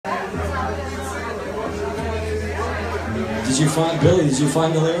Did you find, Billy, did you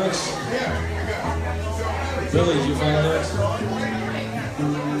find the lyrics? Billy, did you find the lyrics?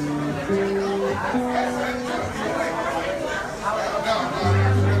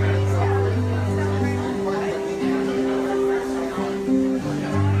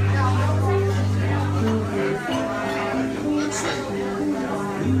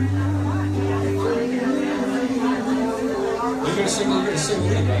 You're gonna sing the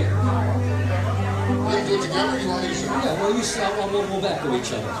lead, right? Do it together, you want me to sing? Yeah, well, you sing, we'll back to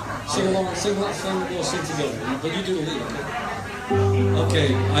each other. Sing along, we'll sing together. But you do the lead, okay?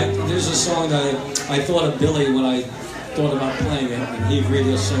 Okay, there's a song that I thought of Billy when I thought about playing it, and he agreed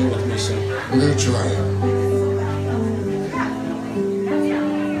to sing it with me, so. We're gonna try it.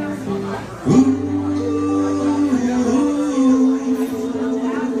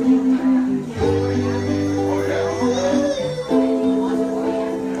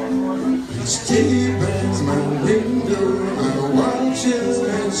 She bends my window, I watch as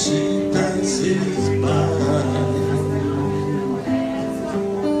she passes by.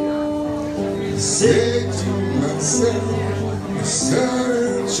 I say to myself, you're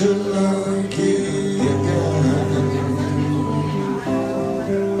such a lucky guy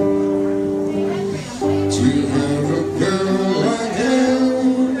to have a girl like her.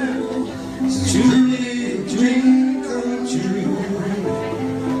 It's truly a dream come true.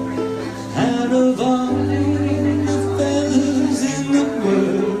 Out of all the fellas in the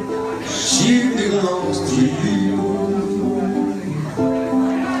world, she belongs to you.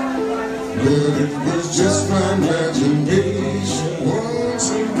 But it was just my imagination once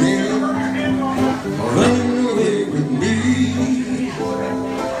again running away with me.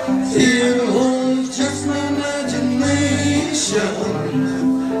 It was just my imagination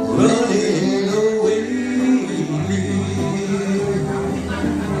running away.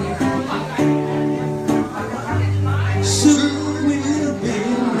 Soon we'll be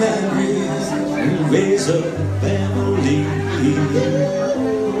married and raise a family.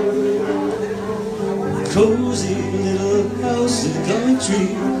 Cozy little house in the country,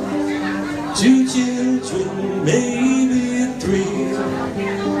 2 children, maybe 3.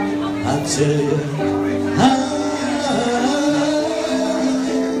 I tell you,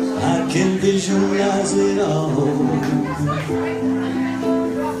 I can visualize it all.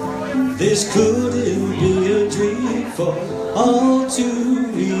 This couldn't be a dream for all to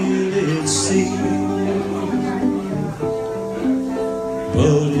really see.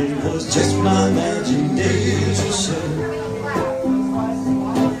 But it was just my imagination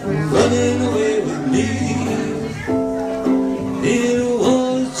running away with me. It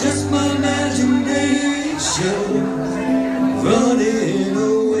was just my imagination running away.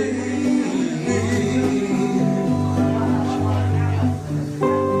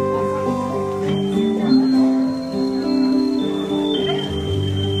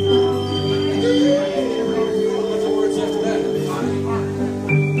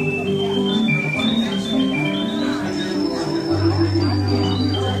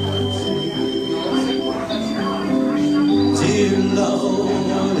 Dear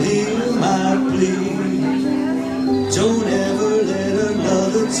Lord, hear my plea. Don't ever let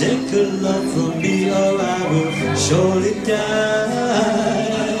another take her love from me, or I will surely die.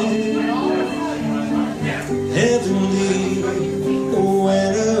 Heavenly,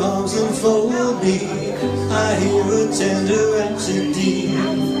 when her arms enfold me, I hear a tender rhapsody.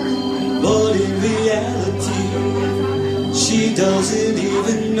 But in reality, she doesn't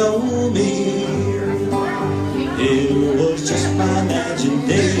even know me. It was just my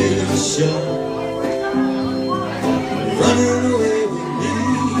imagination running away with me.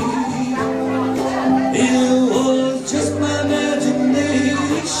 It was just my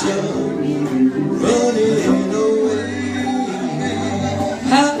imagination running away.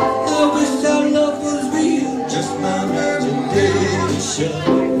 How I wish our love was real, just my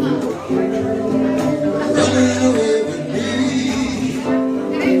imagination.